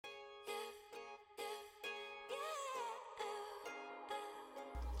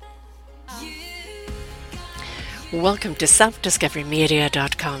Welcome to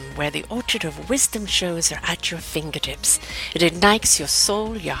selfdiscoverymedia.com, where the orchard of wisdom shows are at your fingertips. It ignites your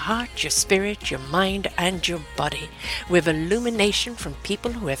soul, your heart, your spirit, your mind, and your body with illumination from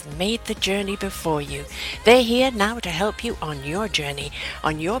people who have made the journey before you. They're here now to help you on your journey,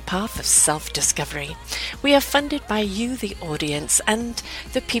 on your path of self-discovery. We are funded by you, the audience, and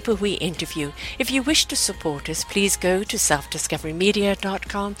the people we interview. If you wish to support us, please go to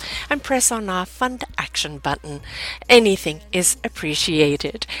selfdiscoverymedia.com and press on our Fund Action button. Anything is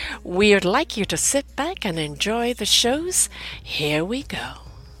appreciated. We'd like you to sit back and enjoy the shows. Here we go.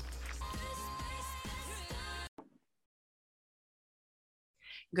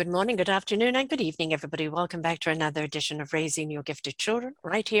 Good morning, good afternoon, and good evening, everybody. Welcome back to another edition of Raising Your Gifted Children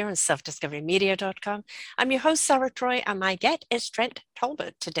right here on selfdiscoverymedia.com. I'm your host, Sarah Troy, and my guest is Trent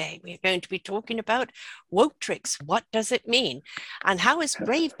Talbot. Today, we're going to be talking about woke tricks. What does it mean? And how is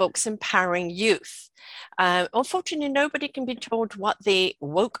Brave Books empowering youth? Unfortunately, nobody can be told what the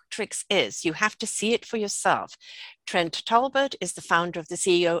woke tricks is. You have to see it for yourself. Trent Talbot is the founder of the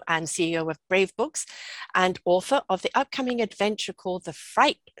CEO of Brave Books and author of the upcoming adventure called The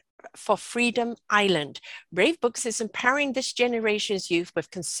Fight for Freedom Island. Brave Books is empowering this generation's youth with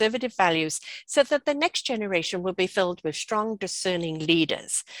conservative values so that the next generation will be filled with strong, discerning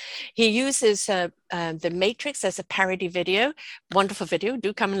leaders. He uses The Matrix as a parody video, wonderful video,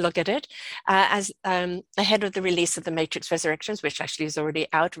 do come and look at it, as ahead of the release of The Matrix Resurrections, which actually is already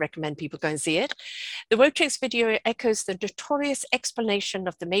out. Recommend people go and see it. The Matrix video echoes the notorious explanation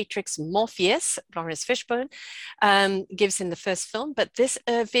of The Matrix Morpheus, Lawrence Fishburne, gives in the first film, but this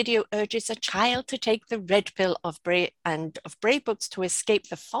video urges a child to take the red pill of Brave Books to escape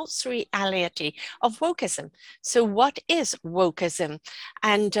the false reality of wokeism. So what is wokeism?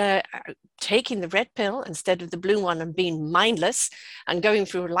 And taking the red pill instead of the blue one and being mindless and going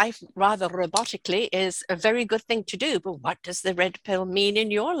through life rather robotically is a very good thing to do. But what does the red pill mean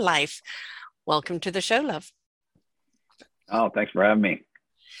in your life? Welcome to the show, love. Oh, thanks for having me.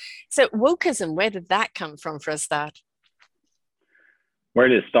 So wokeism, where did that come from for a start? Where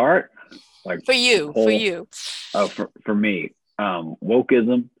did it start? Like for you. Oh, for me,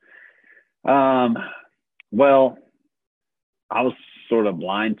 wokeism. Well, I was sort of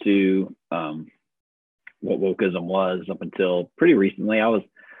blind to what wokeism was up until pretty recently. I was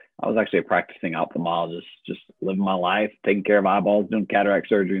actually a practicing ophthalmologist, just living my life, taking care of eyeballs, doing cataract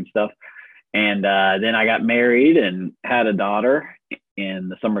surgery and stuff. And then I got married and had a daughter in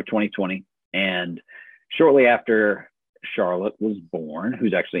the summer of 2020. And shortly after Charlotte was born,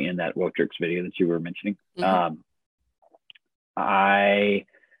 who's actually in that Woke Tricks video that you were mentioning, I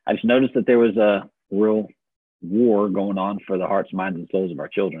just noticed that there was a real war going on for the hearts, minds, and souls of our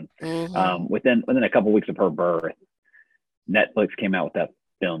children. Within a couple of weeks of her birth, Netflix came out with that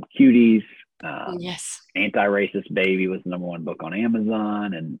film Cuties. Yes. Anti-Racist Baby was the #1 book on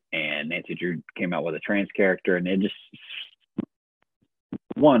Amazon, and Nancy Drew came out with a trans character, and it just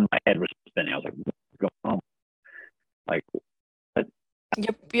my head was spinning. I was like, what's going on? Like,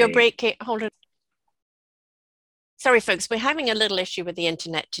 your break, hold on. Sorry, folks, we're having a little issue with the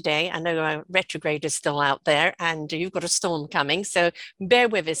internet today. I know retrograde is still out there and you've got a storm coming, so bear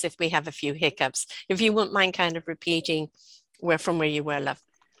with us if we have a few hiccups. If you wouldn't mind kind of repeating where you were, love.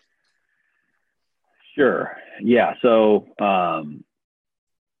 Sure. Yeah. So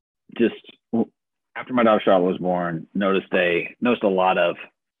just after my daughter Charlotte was born, noticed a lot of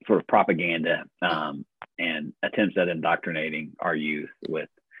sort of propaganda and attempts at indoctrinating our youth with,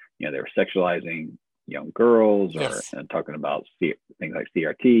 they were sexualizing young girls, yes, or talking about things like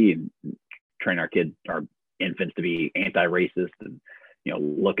CRT, and train our infants to be anti-racist, and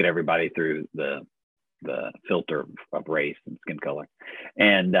look at everybody through the filter of race and skin color,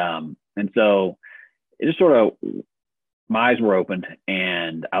 and so it just sort of, my eyes were opened,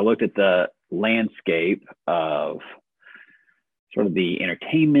 and I looked at the landscape of sort of the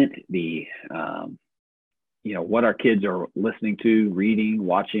entertainment, the what our kids are listening to, reading,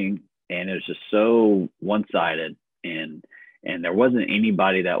 watching, and it was just so one-sided, and there wasn't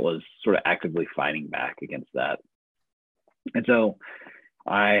anybody that was sort of actively fighting back against that. And so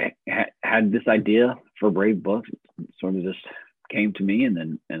I had this idea for Brave Books. It sort of just came to me,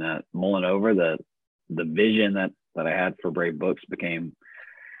 and then mulling over the vision that I had for Brave Books became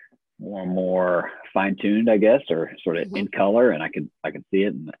more and more fine-tuned, I guess, or sort of in color, and I could see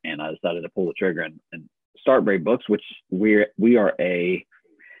it, and I decided to pull the trigger and start Brave Books, which we're a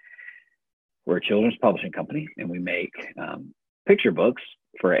children's publishing company, and we make picture books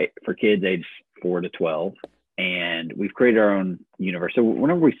for kids aged 4 to 12, and we've created our own universe. So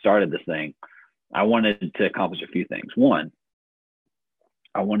whenever we started this thing, I wanted to accomplish a few things. One,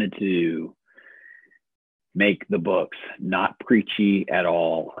 I wanted to make the books not preachy at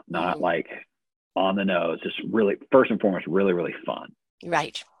all, not like on the nose, just really, first and foremost, really, really fun.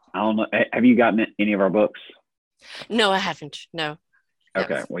 Right. I don't know. Have you gotten any of our books? No, I haven't. No.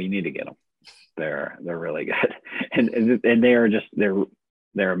 Okay. Well, you need to get them. They're really good. And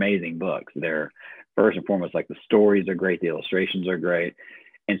they're amazing books. They're first and foremost, like the stories are great. The illustrations are great.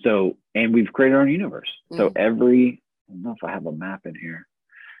 And we've created our own universe. So I don't know if I have a map in here.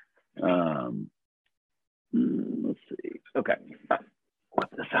 Let's see. Okay. Let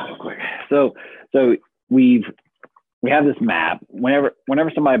this out real quick. So we have this map.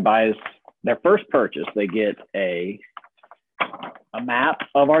 Whenever somebody buys their first purchase, they get a map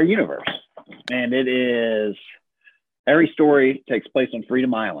of our universe. And it is, every story takes place on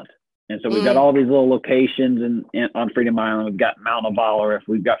Freedom Island. And so we've got all these little locations on Freedom Island. We've got Mount Avalorith,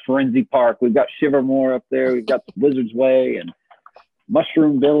 we've got Forensic Park, we've got Shivermore up there, we've got Wizard's Way and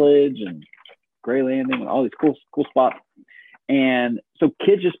Mushroom Village and Gray Landing and all these cool spots. And so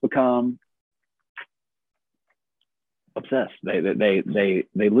kids just become obsessed. They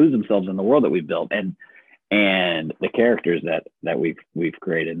lose themselves in the world that we've built and the characters that we've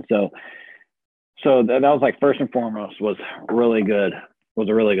created. And so that was like first and foremost was a really good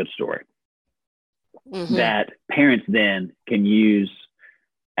story that parents then can use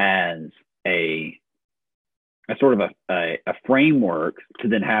as a sort of a framework to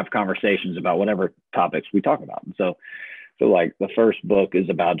then have conversations about whatever topics we talk about. And so like the first book is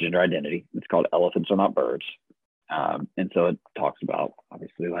about gender identity. It's called Elephants Are Not Birds. And so it talks about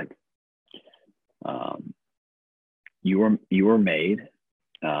obviously like you were made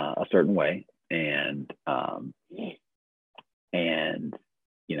a certain way, and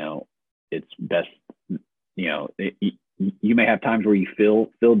you know, it's best, you know, you may have times where you feel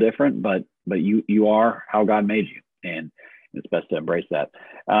different, but you are how God made you, and it's best to embrace that.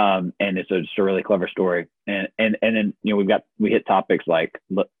 And it's just a really clever story. And then, you know, we hit topics like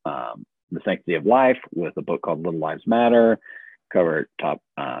the sanctity of life with a book called Little Lives Matter, cover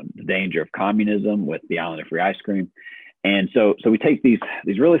the danger of communism with The Island of Free Ice Cream. And so we take these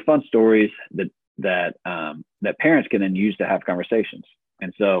really fun stories that parents can then use to have conversations.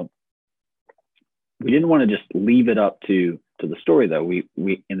 And so we didn't want to just leave it up to the story, though. We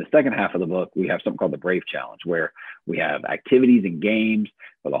in the second half of the book, we have something called the Brave Challenge, where we have activities and games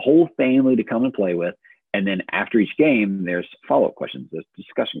for the whole family to come and play with. And then after each game, there's follow-up questions, there's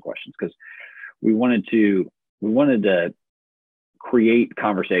discussion questions, because we wanted to create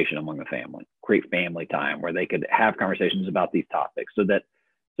conversation among the family, create family time where they could have conversations about these topics, so that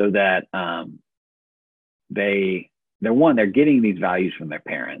they're getting these values from their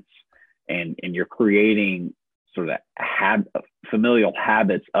parents, and you're creating sort of familial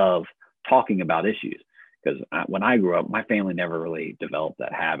habits of talking about issues. Because when I grew up, my family never really developed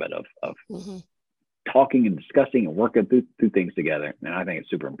that habit of talking and discussing and working through things together. And I think it's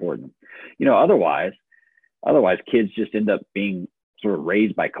super important. You know, otherwise kids just end up being sort of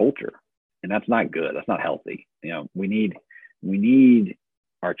raised by culture, and that's not good. That's not healthy. You know, we need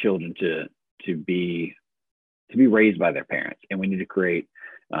our children to be raised by their parents, and we need to create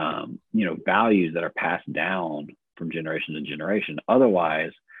you know, values that are passed down from generation to generation.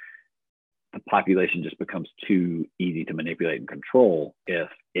 Otherwise, the population just becomes too easy to manipulate and control. If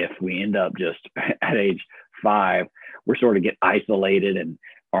we end up just at age 5, we're sort of get isolated and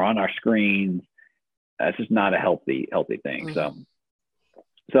are on our screens. That's just not a healthy thing. So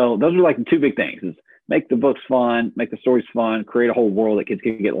those are like the two big things: is make the books fun, make the stories fun, create a whole world that kids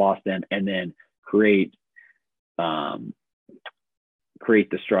can get lost in, and then create the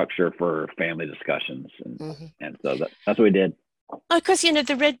structure for family discussions. And so that's what we did. Because, you know,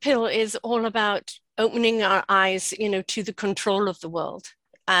 the Red Pill is all about opening our eyes, you know, to the control of the world,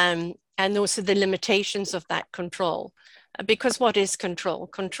 and also the limitations of that control. Because what is control?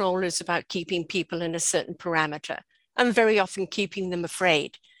 Control is about keeping people in a certain parameter, and very often keeping them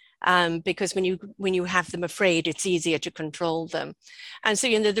afraid. Because when you have them afraid, it's easier to control them. And so,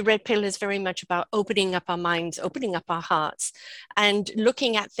 you know, the Red Pill is very much about opening up our minds, opening up our hearts, and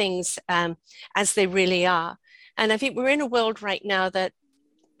looking at things as they really are. And I think we're in a world right now that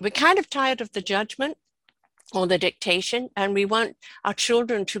we're kind of tired of the judgment or the dictation, and we want our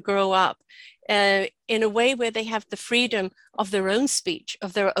children to grow up in a way where they have the freedom of their own speech,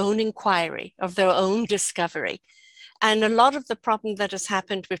 of their own inquiry, of their own discovery. And a lot of the problem that has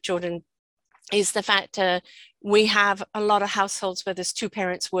happened with children is the fact we have a lot of households where there's 2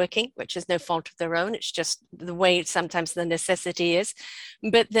 parents working, which is no fault of their own. It's just the way sometimes the necessity is.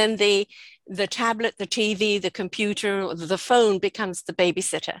 But then the tablet, the TV, the computer, or the phone becomes the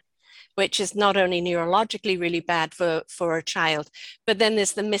babysitter. which is not only neurologically really bad for a child, but then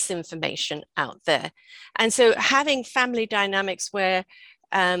there's the misinformation out there. And so having family dynamics where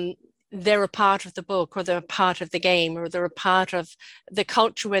they're a part of the book, or they're a part of the game, or they're a part of the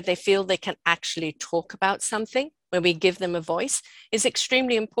culture where they feel they can actually talk about something, where we give them a voice, is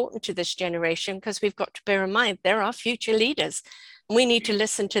extremely important to this generation, because we've got to bear in mind they're our future leaders. We need to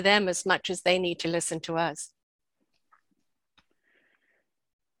listen to them as much as they need to listen to us.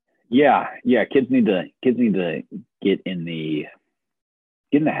 Yeah. Kids need to get in the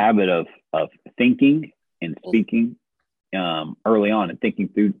habit of thinking and speaking early on, and thinking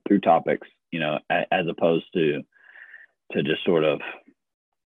through topics, as opposed to just sort of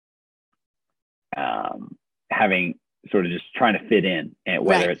having sort of just trying to fit in, and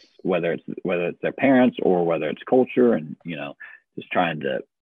whether it's their parents or whether it's culture, and just trying to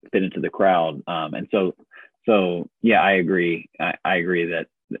fit into the crowd. And so yeah, I agree. I agree that,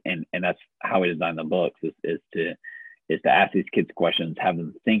 and that's how we design the books, is to ask these kids questions, have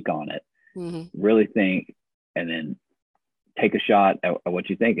them think on it, really think, and then take a shot at what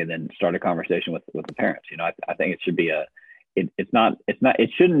you think, and then start a conversation with the parents. I think it should be it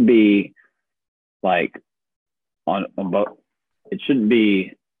shouldn't be like on both. It shouldn't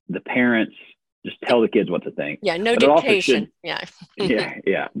be the parents just tell the kids what to think. Yeah, no dictation. Yeah.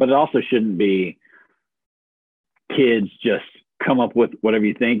 Yeah. But it also shouldn't be kids just come up with whatever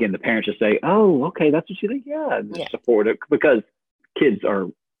you think, and the parents just say, "Oh, okay, that's what you think." Yeah. Support it, because kids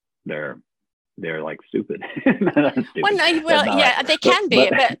they're like stupid. Stupid. They can be,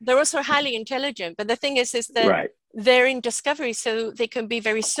 but they're also highly intelligent. But the thing is that they're in discovery, so they can be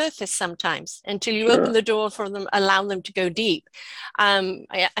very surface sometimes until you open the door for them, allow them to go deep.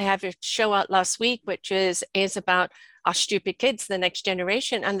 I have a show out last week, which is about our stupid kids, the next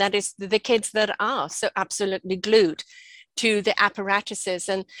generation, and that is the kids that are so absolutely glued to the apparatuses,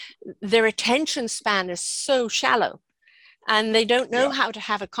 and their attention span is so shallow, and they don't know how to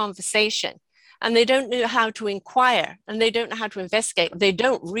have a conversation. And they don't know how to inquire, and they don't know how to investigate. They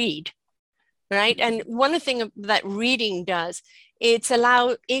don't read, right? And one thing that reading does, it's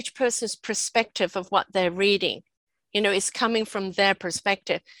allow each person's perspective of what they're reading, is coming from their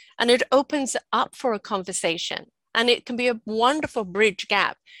perspective. And it opens up for a conversation. And it can be a wonderful bridge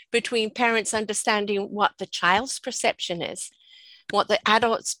gap between parents understanding what the child's perception is, what the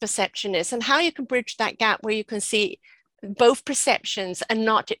adult's perception is, and how you can bridge that gap where you can see both perceptions and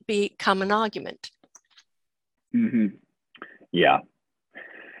not it become an argument. Yeah,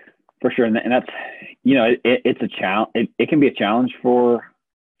 for sure. And that's, it's a challenge. It can be a challenge for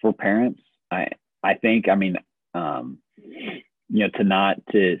parents. I think, to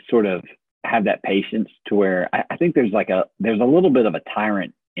sort of have that patience to where I think there's a little bit of a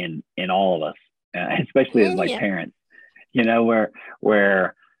tyrant in all of us, especially as parents,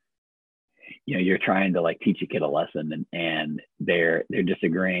 where you're trying to teach a kid a lesson, and they're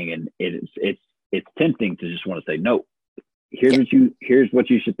disagreeing, and it's tempting to just want to say, no, here's what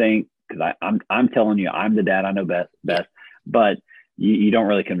you should think, because I'm telling you, I'm the dad, I know best, but you don't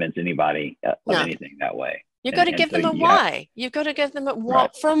really convince anybody of anything that way. You've got to give them a why. You've got to give them a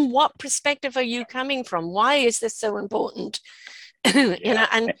what. From what perspective are you coming from? Why is this so important?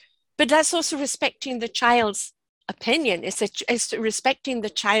 But that's also respecting the child's opinion. It's respecting the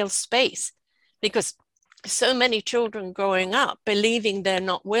child's space. Because so many children growing up believing they're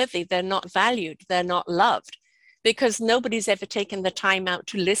not worthy, they're not valued, they're not loved, because nobody's ever taken the time out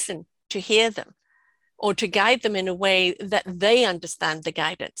to listen, to hear them, or to guide them in a way that they understand the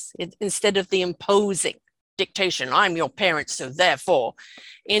guidance, instead of the imposing dictation, I'm your parent, so therefore,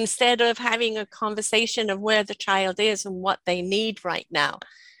 instead of having a conversation of where the child is and what they need right now,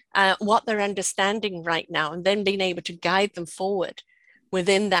 what they're understanding right now, and then being able to guide them forward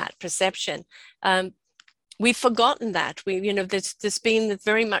within that perception. We've forgotten that. There's been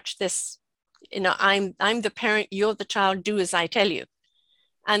very much this, I'm the parent, you're the child, do as I tell you.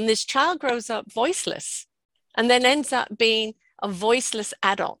 And this child grows up voiceless, and then ends up being a voiceless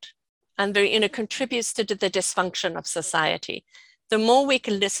adult, and contributes to the dysfunction of society. The more we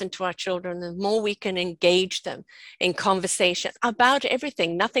can listen to our children, the more we can engage them in conversation about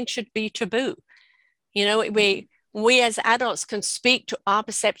everything. Nothing should be taboo. We as adults can speak to our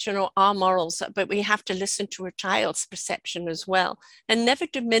perception or our morals, but we have to listen to a child's perception as well, and never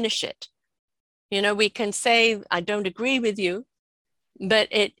diminish it. We can say, I don't agree with you, but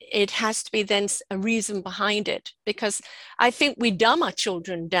it has to be then a reason behind it, because I think we dumb our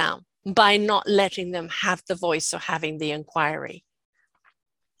children down by not letting them have the voice or having the inquiry.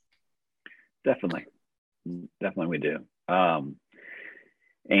 Definitely we do. And,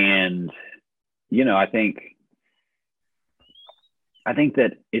 I think I think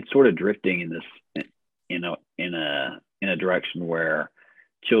that it's sort of drifting in this, in a direction where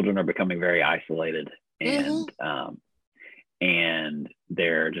children are becoming very isolated, Mm-hmm. and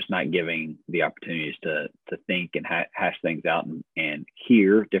they're just not giving the opportunities to think and hash things out, and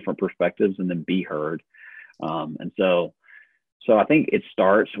hear different perspectives and then be heard. And so I think it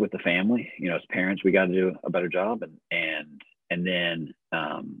starts with the family. As parents, we got to do a better job, and then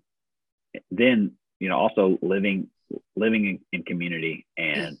also living in community,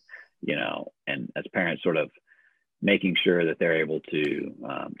 and and as parents, sort of making sure that they're able to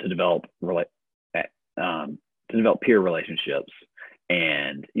develop peer relationships,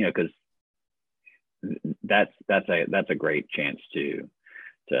 and because that's a great chance to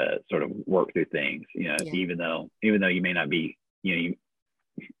sort of work through things, Yeah. even though you may not be,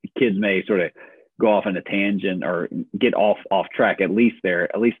 kids may sort of go off on a tangent or get off track. At least they're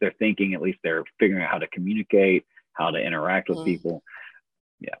thinking, at least they're figuring out how to communicate, how to interact with people.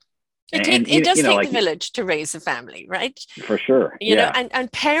 Yeah. It does take like, the village to raise a family, right? For sure. And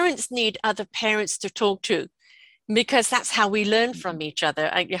parents need other parents to talk to, because that's how we learn from each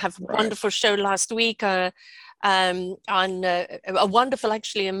other. You have a wonderful show last week on a wonderful,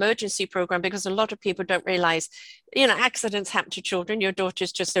 actually, emergency program, because a lot of people don't realize, accidents happen to children. Your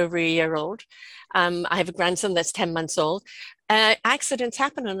daughter's just over a year old. I have a grandson that's 10 months old. Accidents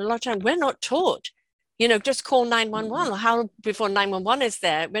happen, and a lot of times we're not taught, just call 911, or how before 911 is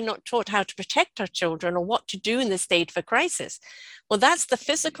there. We're not taught how to protect our children or what to do in the state of a crisis. Well, that's the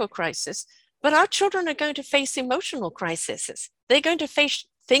physical crisis. But our children are going to face emotional crises. They're going to face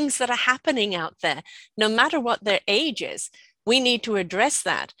things that are happening out there, no matter what their age is. We need to address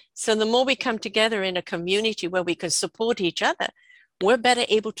that. So the more we come together in a community where we can support each other, we're better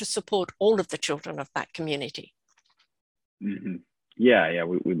able to support all of the children of that community. Mm-hmm. Yeah,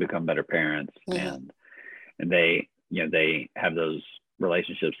 we become better parents, mm-hmm. and they have those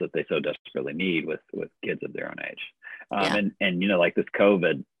relationships that they so desperately need with kids of their own age. And like this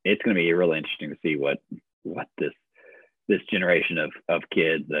COVID, it's going to be really interesting to see what this generation of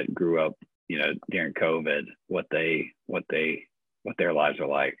kids that grew up, during COVID, what their lives are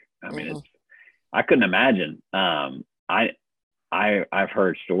like. I mean, mm-hmm. I couldn't imagine. I've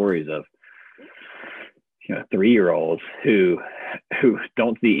heard stories of 3-year-olds who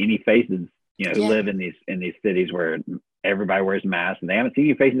don't see any faces, who live in these cities where everybody wears masks, and they haven't seen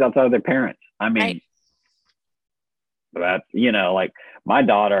any faces outside of their parents. I mean. Right. That's like my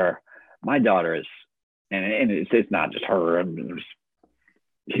daughter is, and it's not just her.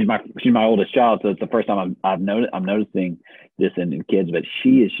 She's my oldest child, so it's the first time I'm noticing this in kids. But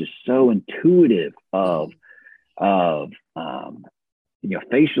she is just so intuitive of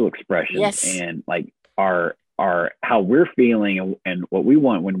facial expressions, yes. And like our how we're feeling and what we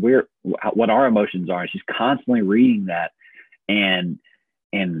want what our emotions are. And she's constantly reading that, and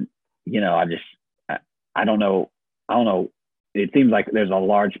I don't know. It seems like there's a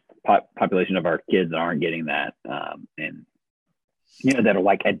large population of our kids that aren't getting that, and that are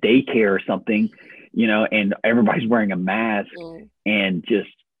like at daycare or something, and everybody's wearing a mask, and just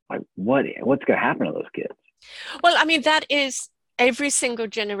like what's going to happen to those kids? Well, I mean, that is, every single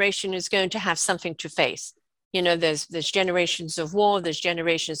generation is going to have something to face. There's generations of war, there's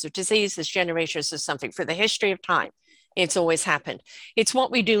generations of disease, there's generations of something. For the history of time, it's always happened. It's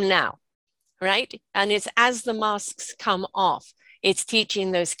what we do now. Right? And it's as the masks come off, it's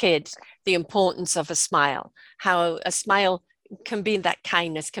teaching those kids the importance of a smile, how a smile can be that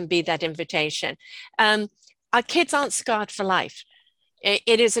kindness, can be that invitation. Our kids aren't scarred for life.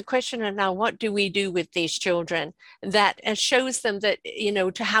 It is a question of now, what do we do with these children that shows them that,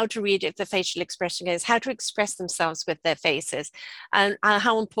 to how to read it, the facial expression is, how to express themselves with their faces, and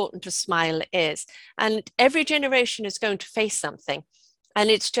how important a smile is. And every generation is going to face something. And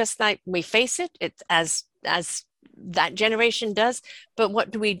it's just like we face it, it's as that generation does, but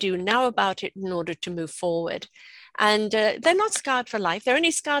what do we do now about it in order to move forward? And they're not scarred for life. They're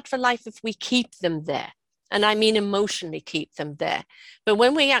only scarred for life if we keep them there. And I mean emotionally keep them there. But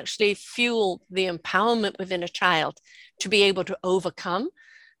when we actually fuel the empowerment within a child to be able to overcome,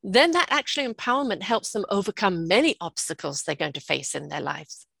 then that actually empowerment helps them overcome many obstacles they're going to face in their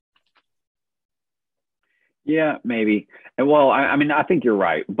lives. Yeah, maybe. And well, I mean, I think you're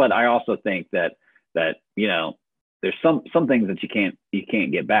right, but I also think that there's some things that you can't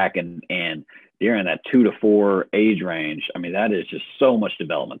get back, and during that 2 to 4 age range, I mean, that is just so much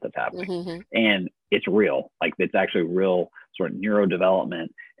development that's happening, mm-hmm. and it's real. Like, it's actually real sort of neurodevelopment,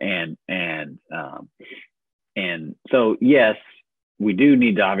 and so yes, we do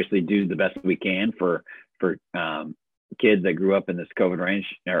need to obviously do the best we can for kids that grew up in this COVID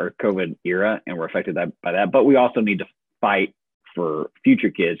range or COVID era and were affected by that. But we also need to fight for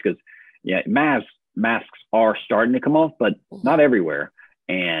future kids, because yeah, masks are starting to come off, but not everywhere.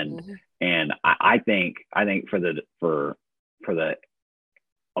 And I think for the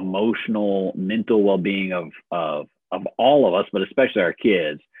emotional, mental well-being of all of us, but especially our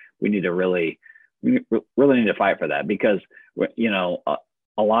kids, we really need to fight for that, because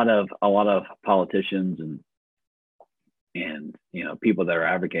a lot of politicians and people that are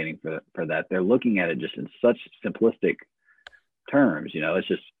advocating for that, they're looking at it just in such simplistic terms. It's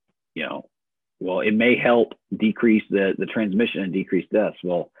just, well, it may help decrease the transmission and decrease deaths.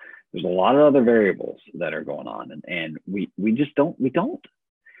 Well, there's a lot of other variables that are going on, and we don't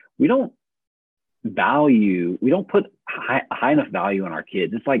put high enough value on our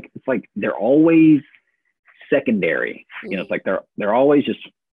kids. It's like they're always secondary. It's like they're always just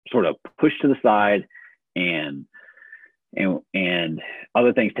sort of pushed to the side, and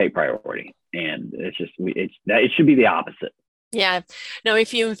other things take priority. And it should be the opposite. Yeah. No,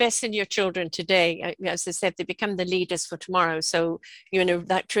 if you invest in your children today, as I said, they become the leaders for tomorrow. So,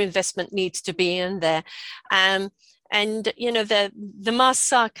 that true investment needs to be in there. And the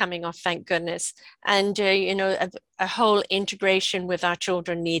masks are coming off, thank goodness. And a whole integration with our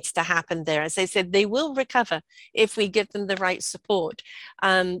children needs to happen there. As I said, they will recover if we give them the right support.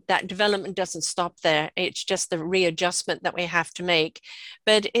 That development doesn't stop there. It's just the readjustment that we have to make.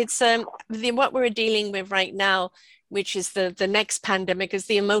 But it's what we're dealing with right now, which is the next pandemic, is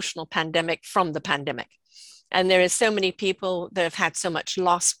the emotional pandemic from the pandemic. And there are so many people that have had so much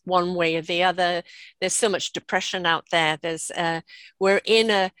loss one way or the other. There's so much depression out there. We're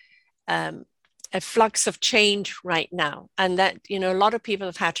in a flux of change right now. And that, a lot of people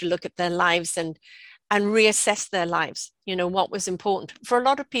have had to look at their lives and reassess their lives. What was important. For a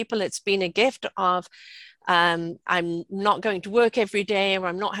lot of people, it's been a gift of, I'm not going to work every day, or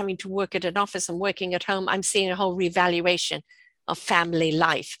I'm not having to work at an office, I'm working at home. I'm seeing a whole revaluation of family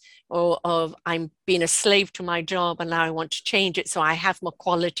life, or of I'm being a slave to my job and now I want to change it so I have more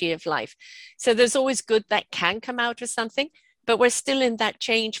quality of life. So there's always good that can come out of something, but we're still in that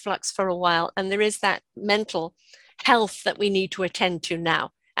change flux for a while. And there is that mental health that we need to attend to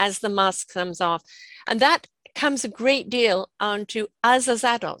now as the mask comes off. And that comes a great deal onto us as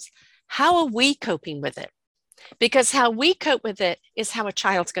adults. How are we coping with it? Because how we cope with it is how a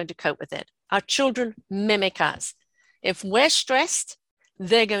child's going to cope with it. Our children mimic us. If we're stressed,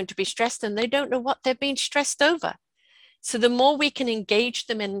 they're going to be stressed, and they don't know what they're being stressed over. So the more we can engage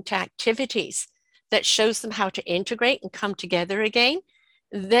them into activities that shows them how to integrate and come together again,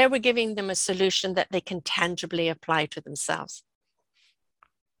 there we're giving them a solution that they can tangibly apply to themselves.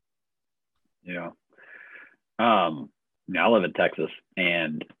 Yeah. Now I live in Texas,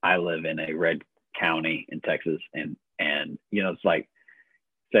 and I live in a red county in Texas, and it's like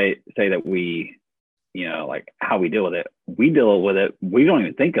say that we, like how we deal with it. We deal with it. We don't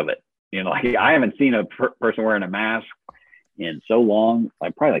even think of it. Like I haven't seen a person wearing a mask in so long,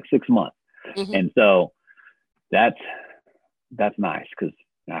 like probably like 6 months. Mm-hmm. And so that's nice, because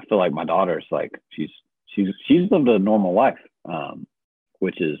I feel like my daughter's like she's lived a normal life,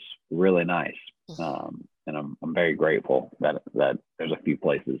 which is really nice. And I'm very grateful that there's a few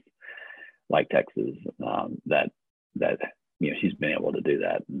places like Texas that she's been able to do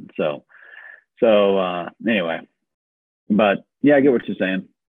that. And so anyway, but yeah, I get what you're saying.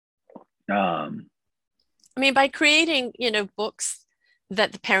 By creating, books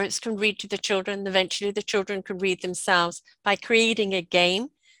that the parents can read to the children, eventually the children can read themselves, by creating a game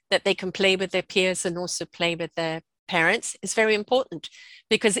that they can play with their peers and also play with their parents is very important,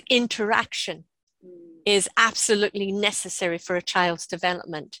 because interaction is absolutely necessary for a child's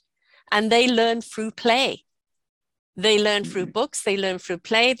development. And they learn through play. They learn through books, they learn through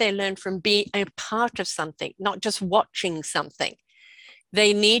play, they learn from being a part of something, not just watching something.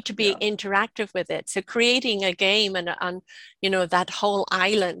 They need to be interactive with it. So creating a game and that whole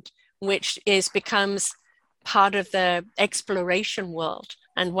island, which becomes part of the exploration world,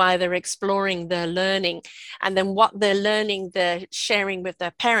 and why they're exploring their learning, and then what they're learning, they're sharing with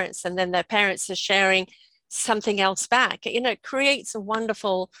their parents, and then their parents are sharing something else back. It creates a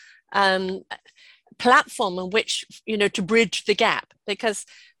wonderful platform in which, to bridge the gap, because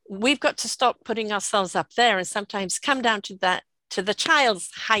we've got to stop putting ourselves up there and sometimes come down to the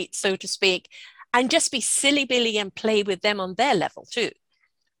child's height, so to speak, and just be silly Billy and play with them on their level too.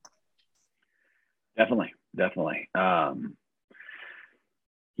 Definitely.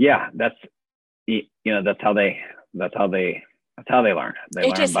 Yeah, that's how they learn. They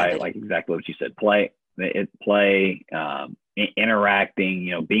learn by, like, exactly what you said, play,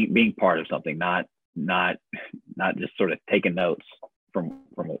 interacting, being part of something, not just sort of taking notes from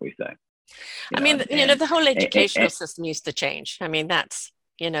what we say. You I know, mean, the whole educational and system used to change. I mean, that's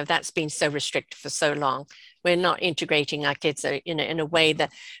been so restricted for so long. We're not integrating our kids in a way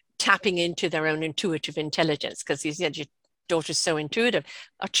that tapping into their own intuitive intelligence, because you said your daughter's so intuitive.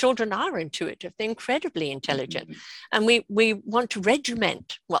 Our children are intuitive. They're incredibly intelligent. And we want to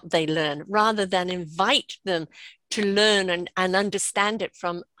regiment what they learn rather than invite them to learn and understand it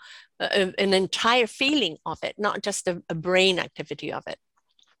from an entire feeling of it, not just a brain activity of it.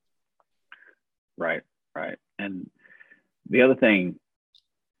 Right. And the other thing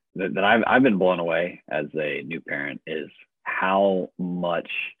that I've been blown away as a new parent is how much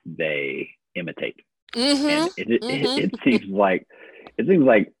they imitate. And it seems like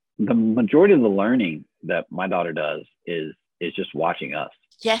the majority of the learning that my daughter does is just watching us.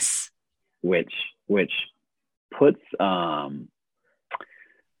 Yes. Which puts a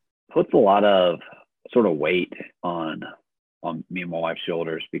lot of sort of weight on me and my wife's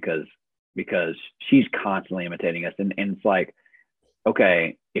shoulders because she's constantly imitating us, and it's like,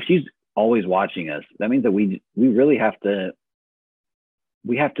 okay, if she's always watching us, that means that we really have to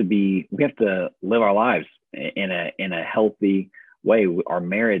live our lives in a healthy way. Our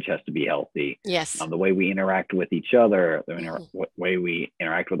marriage has to be healthy. Yes. The way we interact with each other, the way we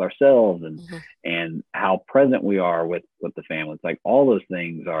interact with ourselves, and how present we are with the family. It's like all those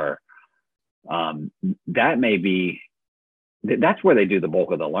things are, that's where they do the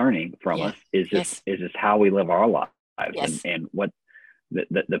bulk of the learning from us, is just how we live our lives, and what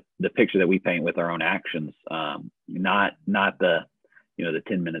the picture that we paint with our own actions, not the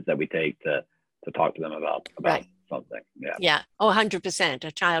 10 minutes that we take to talk to them about something. Yeah. 100%.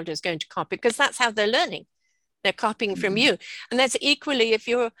 A child is going to copy because that's how they're learning. They're copying from you. And that's equally if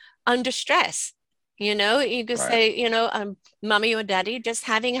you're under stress. You could say, mommy or daddy just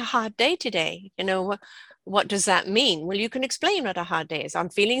having a hard day today. What does that mean? Well, you can explain what a hard day is. I'm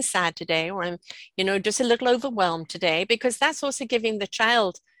feeling sad today, or I'm, just a little overwhelmed today, because that's also giving the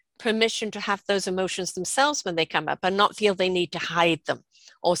child permission to have those emotions themselves when they come up and not feel they need to hide them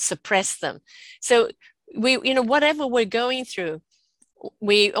or suppress them. So whatever we're going through,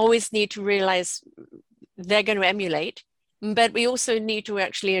 we always need to realize they're going to emulate, but we also need to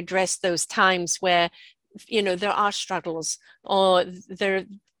actually address those times where, there are struggles, or there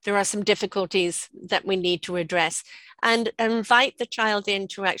are some difficulties that we need to address, and invite the child in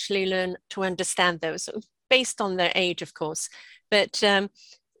to actually learn to understand those based on their age, of course. But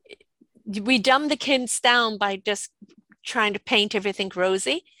we dumb the kids down by just trying to paint everything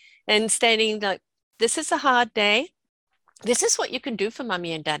rosy and stating that this is a hard day. This is what you can do for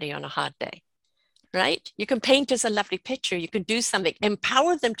mommy and daddy on a hard day, right? You can paint us a lovely picture. You can do something,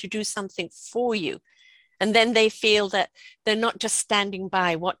 empower them to do something for you. And then they feel that they're not just standing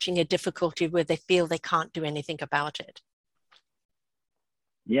by watching a difficulty where they feel they can't do anything about it.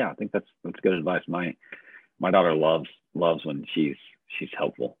 Yeah, I think that's good advice. My daughter loves when she's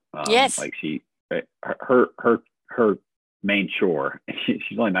helpful. Yes. Like her main chore,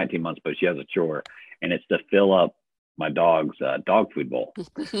 she's only 19 months, but she has a chore, and it's to fill up my dog's dog food bowl.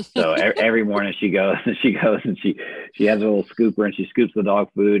 So every morning she goes and she has a little scooper, and she scoops the dog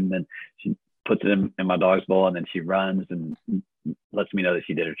food, and then she puts it in my dog's bowl, and then she runs and lets me know that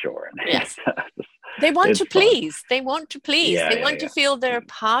she did her chore. And yes. They want to please. They want to please. Yeah, they want to feel they're a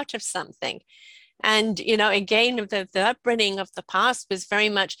part of something. And, again, the upbringing of the past was very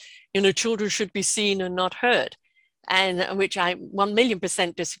much, children should be seen and not heard. And which I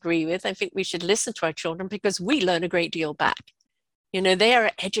 1,000,000% disagree with. I think we should listen to our children because we learn a great deal back. They are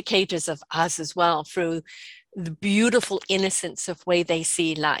educators of us as well through the beautiful innocence of way they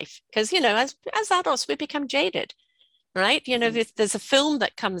see life. Because, as adults, we become jaded, right? There's a film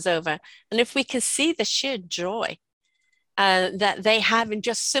that comes over, and if we can see the sheer joy that they have in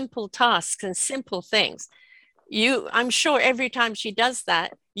just simple tasks and simple things, I'm sure every time she does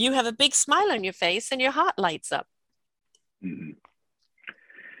that, you have a big smile on your face and your heart lights up. Mm-hmm.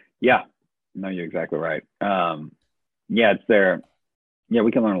 Yeah, no, you're exactly right. It's there. Yeah,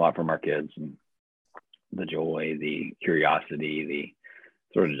 we can learn a lot from our kids, and the joy, the curiosity, the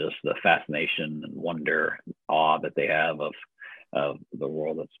sort of just the fascination and wonder, and awe that they have of the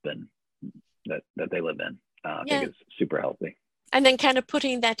world that they live in. I think it's super healthy. And then kind of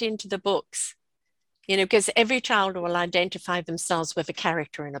putting that into the books, because every child will identify themselves with a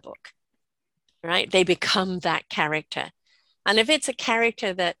character in a book, right? They become that character. And if it's a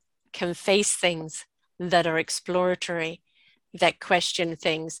character that can face things that are exploratory, that question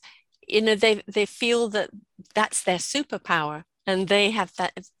things, they feel that that's their superpower, and they have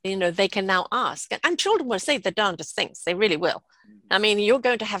that, they can now ask. And children will say the darndest things. They really will. I mean, you're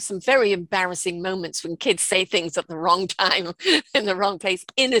going to have some very embarrassing moments when kids say things at the wrong time in the wrong place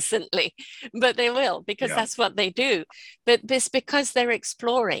innocently, but they will, because Yeah. that's what they do. But it's because they're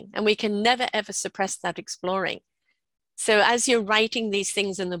exploring, and we can never ever suppress that exploring. So as you're writing these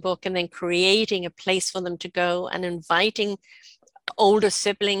things in the book and then creating a place for them to go and inviting older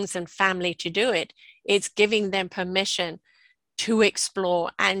siblings and family to do it, it's giving them permission to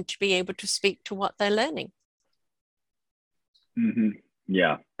explore and to be able to speak to what they're learning. Mm-hmm.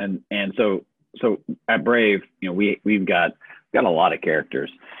 Yeah, and so at Brave, you know, we've got a lot of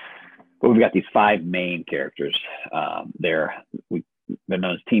characters, but we've got these five main characters. They're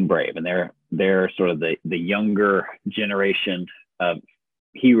known as Team Brave, and they're sort of the younger generation of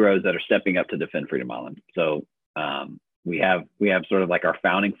heroes that are stepping up to defend Freedom Island. So we have sort of like our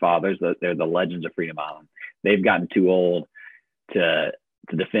founding fathers. They're the legends of Freedom Island. They've gotten too old to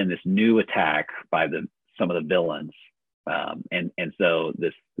defend this new attack by some of the villains. And so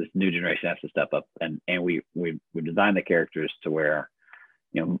this new generation has to step up, and we designed the characters to where,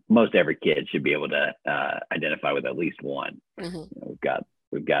 you know, most every kid should be able to identify with at least one. Mm-hmm. You know,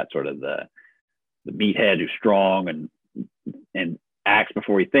 we've got sort of the meathead who's strong and acts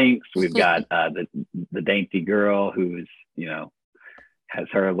before he thinks. We've got the dainty girl who's, you know, has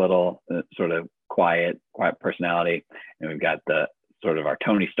her little sort of quiet personality, and we've got the sort of our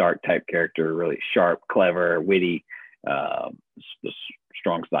Tony Stark type character, really sharp, clever, witty. The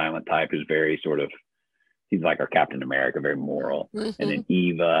strong silent type is very sort of, he's like our Captain America, very moral. Mm-hmm. And then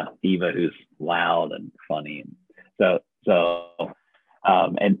Eva who's loud and funny. And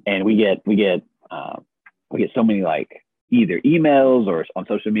and we get so many, like, either emails or on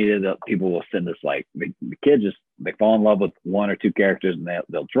social media that people will send us, like, the kids they fall in love with one or two characters, and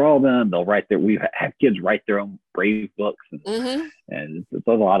they'll draw them. They'll write we have kids write their own Brave books, and, mm-hmm. and it's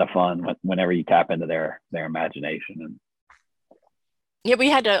a lot of fun whenever you tap into their imagination. And yeah, we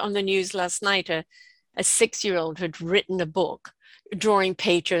had on the news last night a 6-year-old had written a book, drawing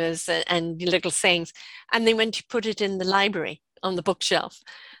pages and little sayings, and they went to put it in the library on the bookshelf,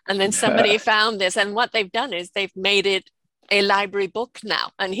 and then somebody found this, and what they've done is they've made it a library book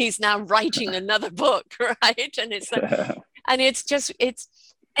now, and he's now writing another book, right? And it's like, and it's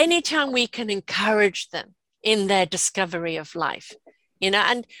anytime we can encourage them in their discovery of life, you know.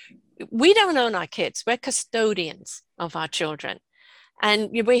 And we don't own our kids, we're custodians of our children, and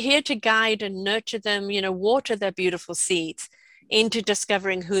we're here to guide and nurture them, you know, water their beautiful seeds into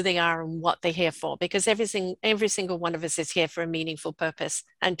discovering who they are and what they're here for, because every single one of us is here for a meaningful purpose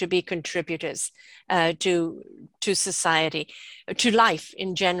and to be contributors to society, to life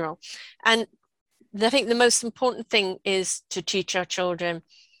in general. And I think the most important thing is to teach our children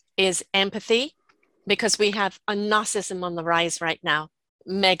is empathy, because we have a narcissism on the rise right now,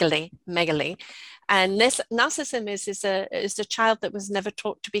 megaly. And this narcissism is a child that was never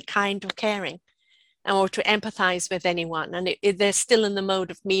taught to be kind or caring, or to empathize with anyone. And they're still in the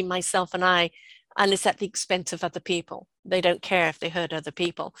mode of me, myself, and I, and it's at the expense of other people. They don't care if they hurt other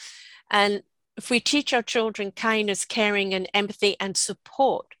people. And if we teach our children kindness, caring, and empathy and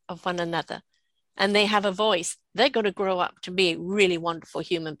support of one another, and they have a voice, they're going to grow up to be really wonderful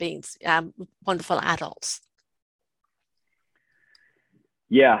human beings, wonderful adults.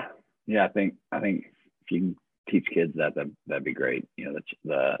 Yeah. I think if you can teach kids that'd be great. You know,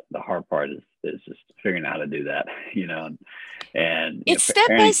 the hard part is just figuring out how to do that, you know, and it's step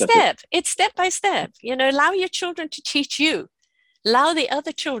by step. It's step by step, you know. Allow your children to teach you, allow the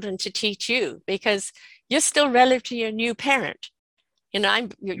other children to teach you, because you're still relative to your new parent. You know,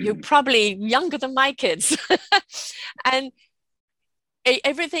 you're probably younger than my kids. And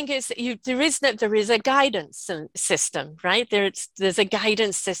everything is there is a guidance system, right? There's a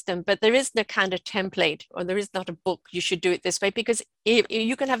guidance system, but there is no kind of template, or there is not a book, you should do it this way, because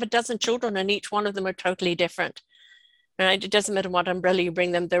you can have a dozen children and each one of them are totally different, right? It doesn't matter what umbrella you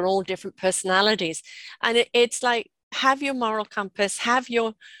bring them, they're all different personalities. And it's like, have your moral compass, have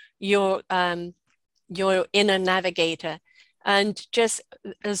your inner navigator, and just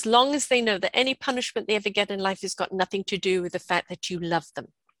as long as they know that any punishment they ever get in life has got nothing to do with the fact that you love them.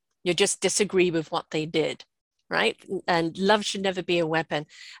 You just disagree with what they did, right? And love should never be a weapon.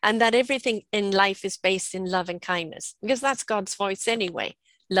 And that everything in life is based in love and kindness, because that's God's voice anyway,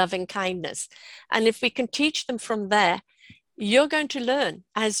 love and kindness. And if we can teach them from there, you're going to learn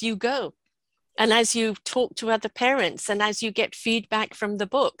as you go. And as you talk to other parents, and as you get feedback from the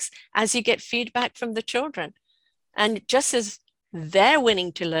books, as you get feedback from the children, and just as they're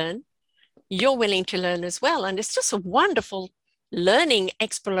willing to learn, you're willing to learn as well. And it's just a wonderful learning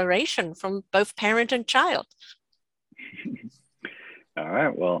exploration from both parent and child. All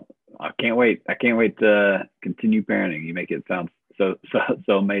right. Well, I can't wait to continue parenting. You make it sound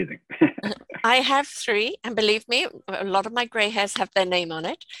so amazing. I have three, and believe me, a lot of my gray hairs have their name on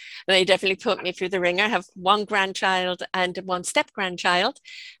it. They definitely put me through the ringer. I have one grandchild and one step grandchild,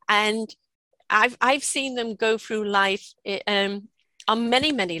 and I've seen them go through life on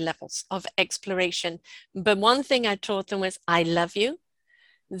many, many levels of exploration. But one thing I taught them was, I love you.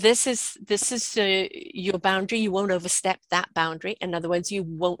 This is your boundary. You won't overstep that boundary. In other words, you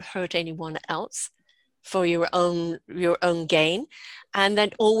won't hurt anyone else for your own gain. And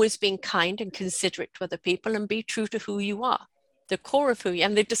then always being kind and considerate to other people, and be true to who you are. The core of who you are,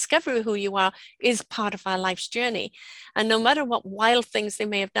 and the discovery of who you are is part of our life's journey. And no matter what wild things they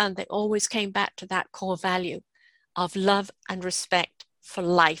may have done, they always came back to that core value of love and respect for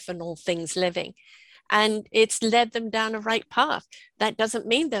life and all things living. And it's led them down a right path. That doesn't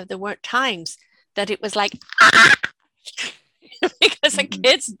mean that there weren't times that it was like, because a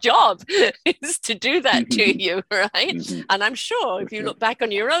kid's job is to do that to you, right? And I'm sure if you look back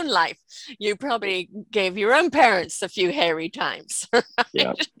on your own life, you probably gave your own parents a few hairy times. Right?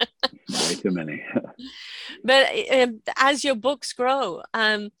 Yeah, way too many. But as your books grow,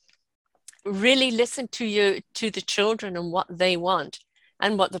 really listen to the children and what they want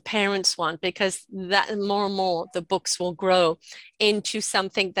and what the parents want, because that more and more the books will grow into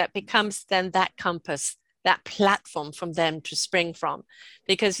something that becomes then that compass, that platform from them to spring from,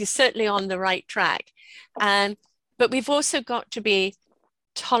 because you're certainly on the right track. But we've also got to be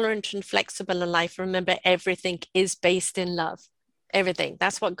tolerant and flexible in life. Remember, everything is based in love. Everything.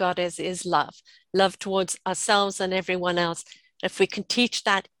 That's what God is love. Love towards ourselves and everyone else. If we can teach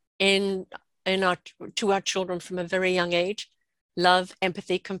that to our children from a very young age, love,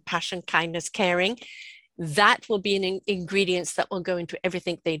 empathy, compassion, kindness, caring, that will be an ingredients that will go into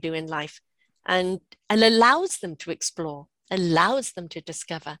everything they do in life, and allows them to explore, allows them to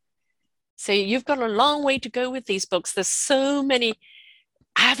discover. So you've got a long way to go with these books. There's so many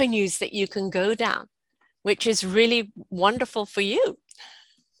avenues that you can go down, which is really wonderful for you.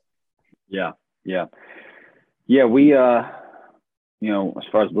 Yeah. We, as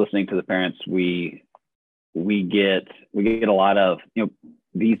far as listening to the parents, we get a lot of,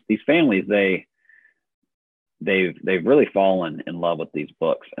 these families, they've really fallen in love with these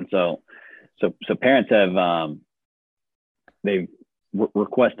books. And so parents have, they've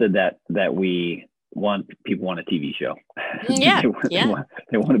requested that people want a TV show. Yeah. They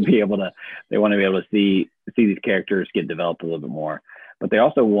want to be able to see these characters get developed a little bit more, but they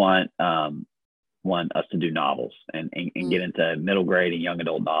also want us to do novels and get into middle grade and young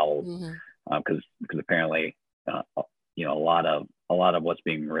adult novels. Because apparently, a lot of what's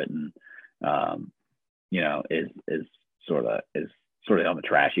being written, is sort of on the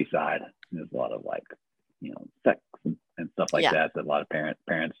trashy side. There's a lot of sex and stuff like that a lot of parents,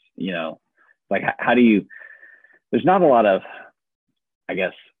 like how do you? There's not a lot of, I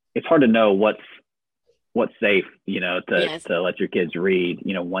guess it's hard to know what's safe, to let your kids read,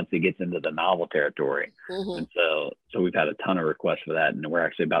 once it gets into the novel territory. And so we've had a ton of requests for that. And we're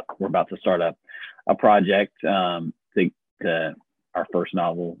about to start a project, to our first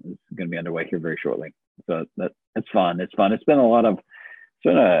novel is going to be underway here very shortly. So it's fun. It's been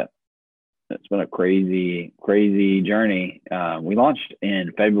a crazy journey. We launched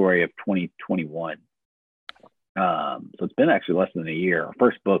in February of 2021. So it's been actually less than a year. Our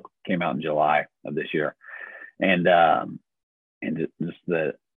first book came out in July of this year. And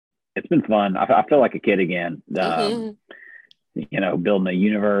it's been fun. I feel like a kid again, building a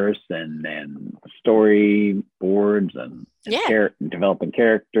universe and storyboards and developing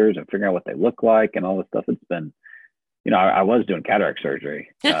characters and figuring out what they look like and all this stuff. It's been, I was doing cataract surgery,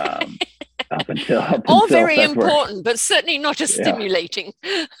 up until all very important, but certainly not as stimulating.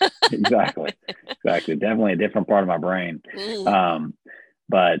 Exactly. Definitely a different part of my brain.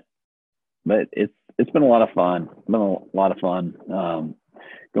 But it's been a lot of fun.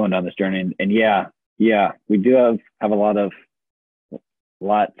 Going down this journey, and we do have a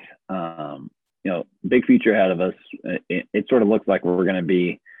lot, big future ahead of us. It sort of looks like we're going to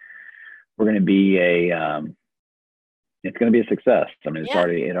be it's going to be a success. I mean, it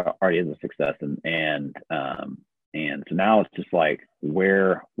already is a success, and so now it's just like,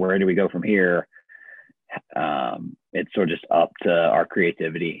 where do we go from here? It's sort of just up to our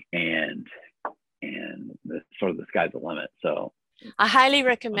creativity, and the sky's the limit. So I highly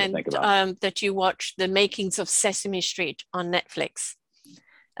recommend that you watch The Makings of Sesame Street on Netflix.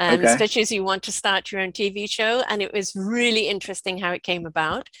 Especially as you want to start your own TV show. And it was really interesting how it came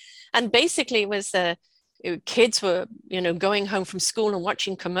about. And basically it was kids were, going home from school and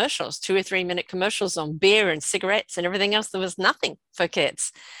watching commercials, 2 or 3 minute commercials on beer and cigarettes and everything else. There was nothing for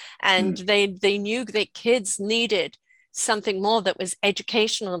kids. And they knew that kids needed something more that was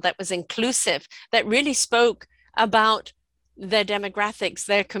educational, that was inclusive, that really spoke about their demographics,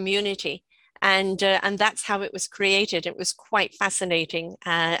 their community. And that's how it was created. It was quite fascinating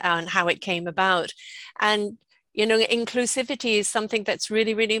on how it came about. And inclusivity is something that's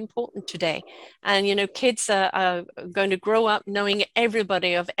really, really important today. And kids are going to grow up knowing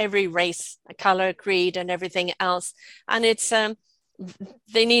everybody of every race, color, creed, and everything else. And it's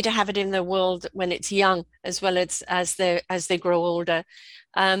they need to have it in their world when it's young, as well as they grow older.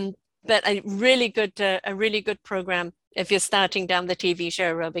 But a really good program if you're starting down the TV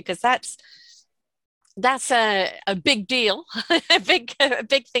show road, because that's a big deal, a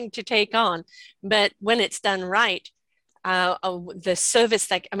big thing to take on. But when it's done right, the service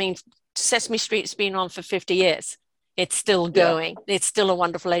Sesame Street's been on for 50 years. It's still going. Yeah. It's still a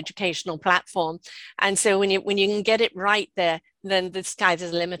wonderful educational platform. And so when you can get it right there, then the sky's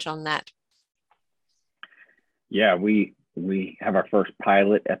the limit on that. Yeah, we have our first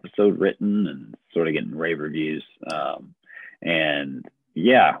pilot episode written and sort of getting rave reviews. And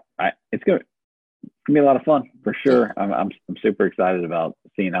yeah, it's gonna be a lot of fun for sure. I'm super excited about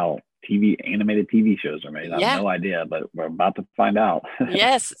seeing how animated TV shows are made. I have no idea, but we're about to find out.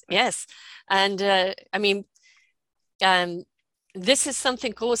 Yes. And this is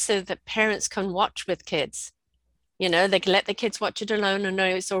something also that parents can watch with kids. They can let the kids watch it alone and know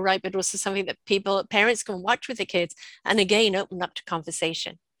it's all right, but also something that parents can watch with the kids and again, open up to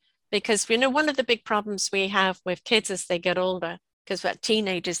conversation. Because, one of the big problems we have with kids as they get older, because we're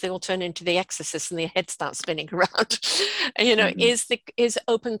teenagers, they all turn into the exorcist and their head starts spinning around, is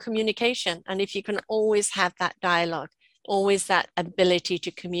open communication. And if you can always have that dialogue, always that ability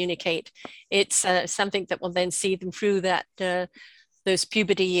to communicate, it's something that will then see them through those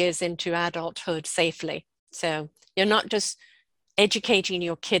puberty years into adulthood safely. So you're not just educating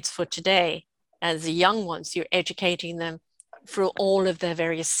your kids for today as the young ones, you're educating them through all of their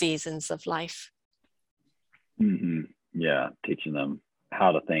various seasons of life. Mm-hmm. Yeah, teaching them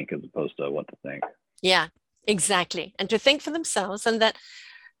how to think as opposed to what to think. Yeah, exactly. And to think for themselves, and that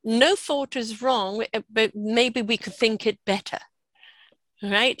no thought is wrong, but maybe we could think it better,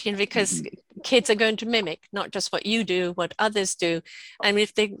 right? Because kids are going to mimic not just what you do, what others do. And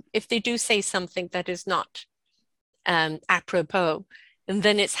if they do say something that is not apropos, and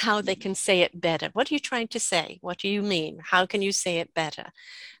then it's how they can say it better. What are you trying to say? What do you mean? How can you say it better?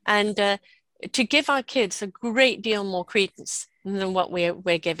 And to give our kids a great deal more credence than what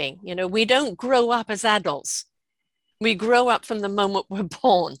we're giving. We don't grow up as adults. We grow up from the moment we're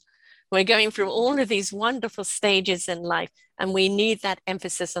born. We're going through all of these wonderful stages in life, and we need that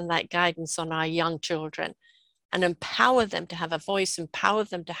emphasis and that guidance on our young children and empower them to have a voice, empower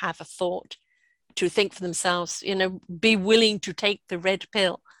them to have a thought, to think for themselves, be willing to take the red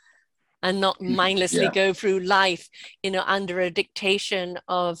pill and not mindlessly go through life, under a dictation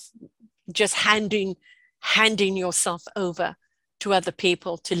of just handing yourself over to other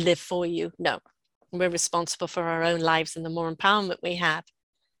people to live for you. No, we're responsible for our own lives, and the more empowerment we have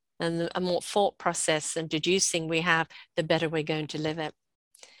and the more thought process and deducing we have, the better we're going to live it.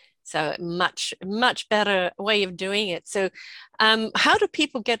 So much better way of doing it. So how do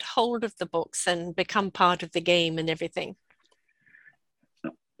people get hold of the books and become part of the game and everything?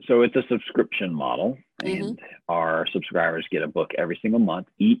 So it's a subscription model, and our subscribers get a book every single month.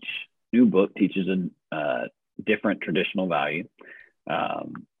 Each new book teaches a different traditional value.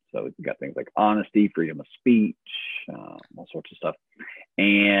 So we've got things like honesty, freedom of speech, all sorts of stuff.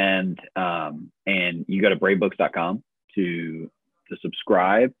 And you go to bravebooks.com to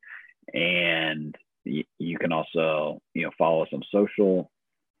subscribe. And you can also, follow us on social.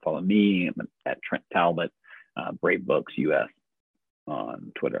 Follow me at Trent Talbot, Brave Books US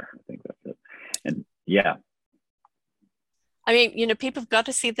on Twitter. I think that's it. And yeah. I mean, people have got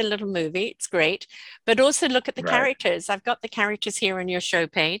to see the little movie. It's great. But also look at the characters. I've got the characters here on your show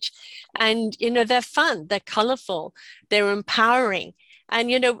page. And, they're fun. They're colorful. They're empowering.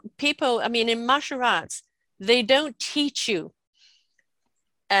 And, people, in martial arts, they don't teach you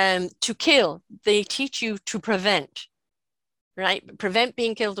to kill. They teach you to prevent, right? Prevent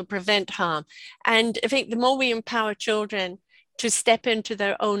being killed or prevent harm. And I think the more we empower children to step into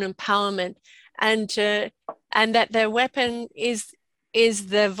their own empowerment, and that their weapon is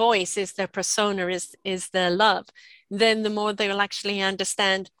their voice, is their persona, is their love, then the more they will actually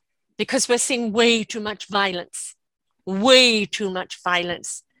understand, because we're seeing way too much violence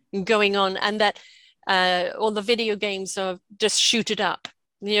going on, and that all the video games are just shoot it up,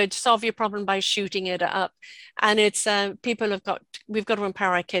 solve your problem by shooting it up. And it's we've got to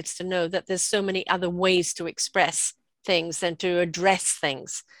empower our kids to know that there's so many other ways to express things and to address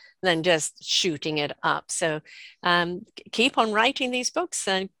things than just shooting it up. So keep on writing these books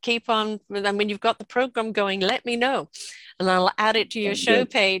and keep on, and when you've got the program going, let me know and I'll add it to your show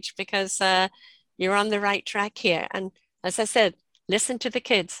page, because you're on the right track here. And as I said, listen to the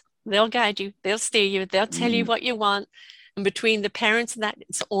kids. They'll guide you, they'll steer you, they'll tell you what you want. And between the parents and that,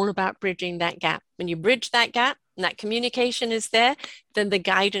 it's all about bridging that gap. When you bridge that gap and that communication is there, then the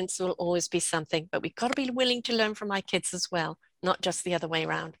guidance will always be something. But we've got to be willing to learn from our kids as well, not just the other way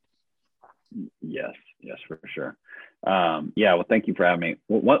around. Yes, for sure. Well, thank you for having me.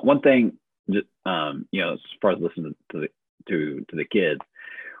 One thing, just, as far as listening to the kids,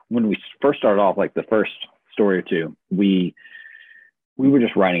 when we first started off, like the first story or two, we were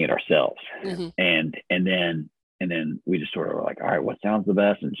just writing it ourselves, and then we just sort of were like, all right, what sounds the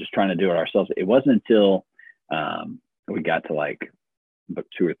best, and just trying to do it ourselves. It wasn't until we got to like book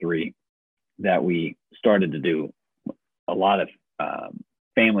 2 or 3 that we started to do a lot of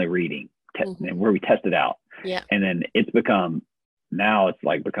family reading. And where we test it out. Yeah. And then it's become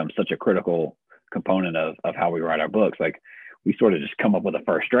such a critical component of how we write our books. Like we sort of just come up with a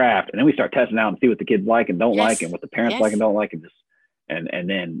first draft and then we start testing out and see what the kids like and don't like and what the parents like and don't like, and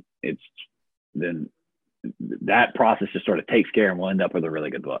then that process just sort of takes care and we'll end up with a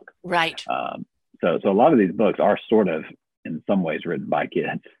really good book. Right. So a lot of these books are sort of in some ways written by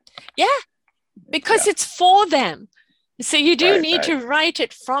kids. Yeah. Because it's for them. So you do need to write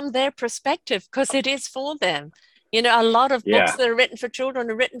it from their perspective, because it is for them. You know, a lot of books that are written for children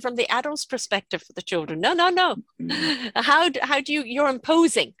are written from the adult's perspective for the children. No. How do you're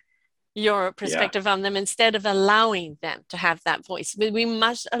imposing your perspective on them instead of allowing them to have that voice. We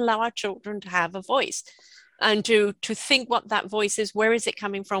must allow our children to have a voice and to think what that voice is. Where is it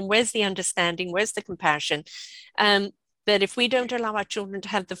coming from? Where's the understanding? Where's the compassion? That if we don't allow our children to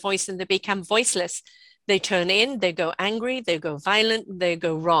have the voice and they become voiceless, they turn in, they go angry, they go violent, they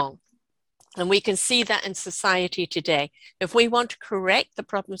go wrong. And we can see that in society today. If we want to correct the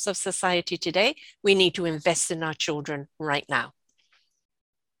problems of society today, we need to invest in our children right now.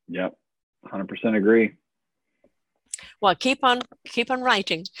 Yep, 100% agree. Well, keep on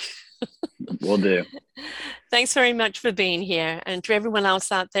writing. Will do. Thanks very much for being here. And to everyone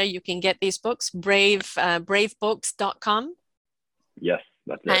else out there, you can get these books, bravebooks.com. Yes.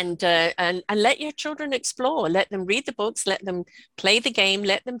 That's it. And let your children explore, let them read the books, let them play the game,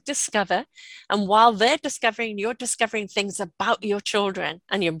 let them discover. And while they're discovering, you're discovering things about your children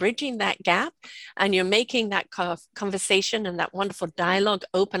and you're bridging that gap and you're making that conversation and that wonderful dialogue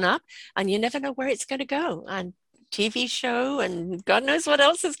open up, and you never know where it's going to go. And TV show and God knows what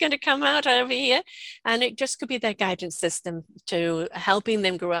else is going to come out over here. And it just could be their guidance system to helping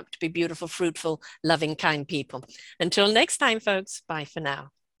them grow up to be beautiful, fruitful, loving, kind people. Until next time, folks, bye for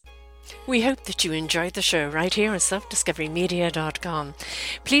now. We hope that you enjoyed the show right here on selfdiscoverymedia.com.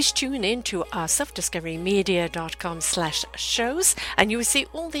 Please tune in to our selfdiscoverymedia.com/shows and you will see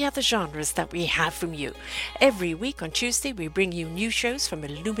all the other genres that we have from you. Every week on Tuesday, we bring you new shows from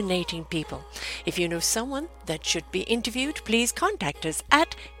illuminating people. If you know someone that should be interviewed, please contact us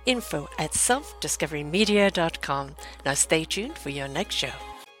at info@selfdiscoverymedia.com. Now stay tuned for your next show.